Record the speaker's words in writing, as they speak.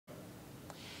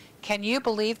Can you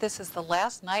believe this is the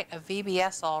last night of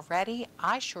VBS already?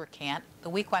 I sure can't. The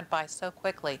week went by so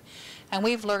quickly, and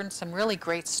we've learned some really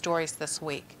great stories this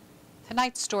week.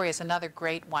 Tonight's story is another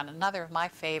great one, another of my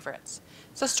favorites.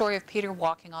 It's the story of Peter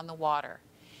walking on the water.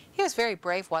 He was very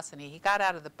brave, wasn't he? He got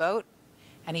out of the boat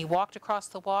and he walked across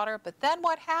the water, but then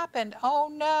what happened?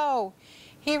 Oh no!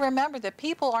 He remembered that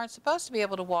people aren't supposed to be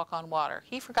able to walk on water.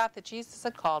 He forgot that Jesus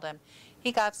had called him.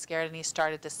 He got scared and he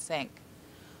started to sink.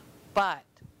 But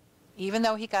even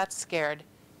though he got scared,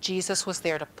 Jesus was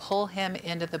there to pull him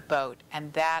into the boat,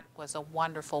 and that was a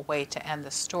wonderful way to end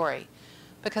the story.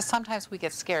 Because sometimes we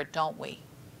get scared, don't we?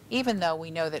 Even though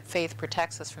we know that faith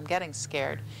protects us from getting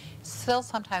scared, still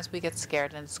sometimes we get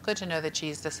scared, and it's good to know that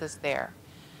Jesus is there.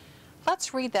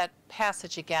 Let's read that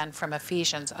passage again from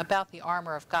Ephesians about the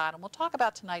armor of God, and we'll talk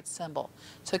about tonight's symbol.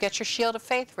 So get your shield of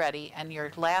faith ready and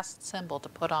your last symbol to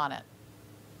put on it.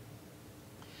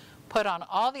 Put on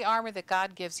all the armor that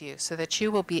God gives you so that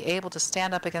you will be able to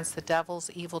stand up against the devil's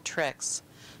evil tricks.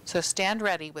 So stand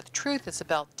ready with truth as a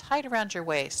belt tight around your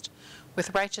waist,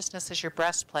 with righteousness as your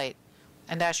breastplate,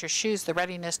 and as your shoes the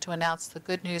readiness to announce the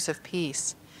good news of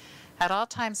peace. At all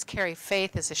times carry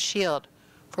faith as a shield,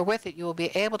 for with it you will be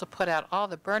able to put out all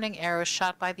the burning arrows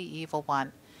shot by the evil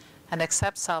one, and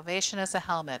accept salvation as a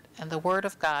helmet, and the word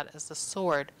of God as the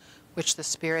sword which the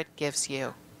Spirit gives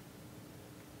you.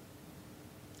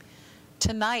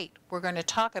 Tonight we're going to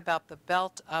talk about the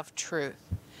belt of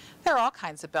truth. There are all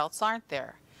kinds of belts, aren't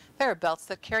there? There are belts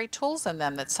that carry tools in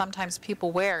them that sometimes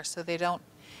people wear so they don't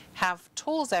have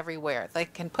tools everywhere. They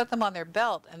can put them on their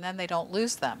belt and then they don't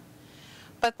lose them.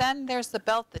 But then there's the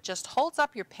belt that just holds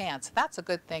up your pants. That's a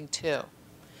good thing too.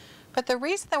 But the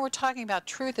reason that we're talking about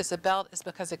truth as a belt is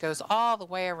because it goes all the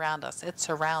way around us. It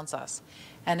surrounds us.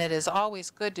 And it is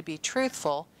always good to be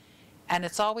truthful, and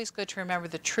it's always good to remember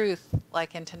the truth,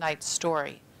 like in tonight's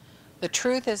story. The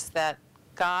truth is that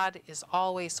God is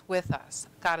always with us.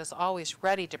 God is always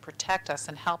ready to protect us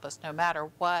and help us no matter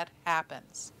what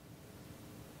happens.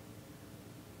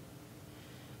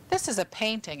 This is a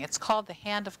painting. It's called The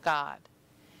Hand of God.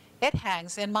 It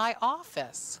hangs in my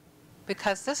office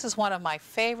because this is one of my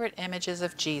favorite images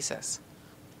of Jesus.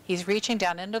 He's reaching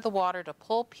down into the water to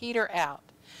pull Peter out,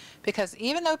 because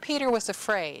even though Peter was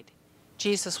afraid,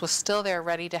 Jesus was still there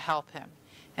ready to help him.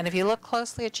 And if you look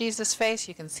closely at Jesus' face,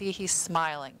 you can see he's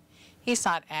smiling. He's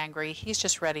not angry, he's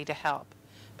just ready to help.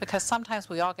 Because sometimes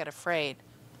we all get afraid,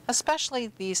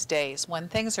 especially these days when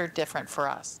things are different for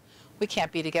us. We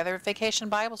can't be together at Vacation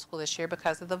Bible School this year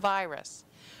because of the virus.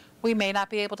 We may not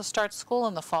be able to start school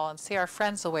in the fall and see our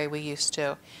friends the way we used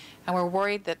to. And we're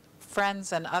worried that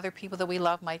friends and other people that we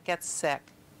love might get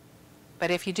sick. But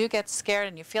if you do get scared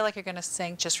and you feel like you're going to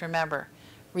sink, just remember,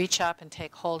 reach up and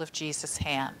take hold of Jesus'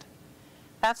 hand.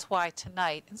 That's why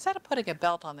tonight, instead of putting a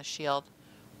belt on the shield,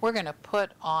 we're going to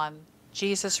put on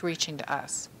Jesus reaching to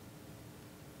us.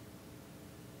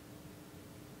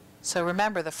 So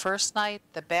remember, the first night,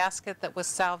 the basket that was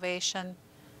salvation,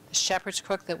 the shepherd's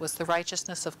crook that was the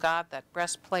righteousness of God, that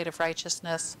breastplate of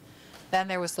righteousness. Then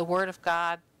there was the word of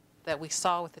God that we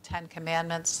saw with the 10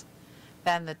 Commandments.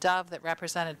 Then the dove that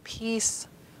represented peace,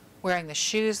 wearing the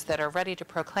shoes that are ready to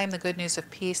proclaim the good news of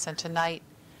peace. And tonight,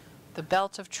 the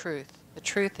belt of truth, the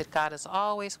truth that God is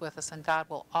always with us and God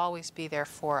will always be there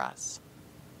for us.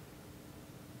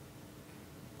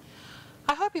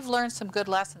 I hope you've learned some good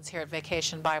lessons here at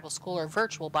Vacation Bible School, or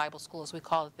Virtual Bible School as we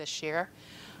call it this year,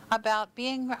 about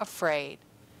being afraid.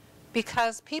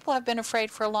 Because people have been afraid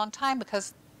for a long time,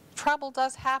 because trouble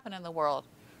does happen in the world.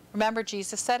 Remember,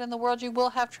 Jesus said, in the world you will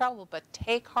have trouble, but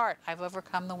take heart, I've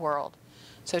overcome the world.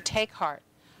 So take heart.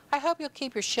 I hope you'll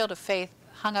keep your shield of faith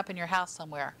hung up in your house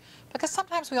somewhere, because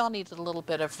sometimes we all need a little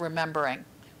bit of remembering.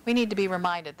 We need to be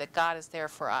reminded that God is there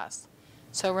for us.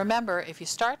 So remember, if you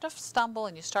start to stumble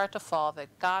and you start to fall, that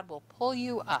God will pull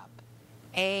you up.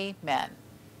 Amen.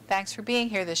 Thanks for being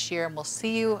here this year, and we'll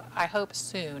see you, I hope,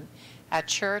 soon at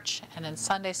church and in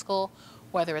Sunday school,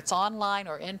 whether it's online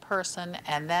or in person,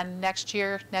 and then next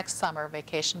year, next summer,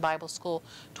 Vacation Bible School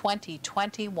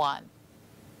 2021.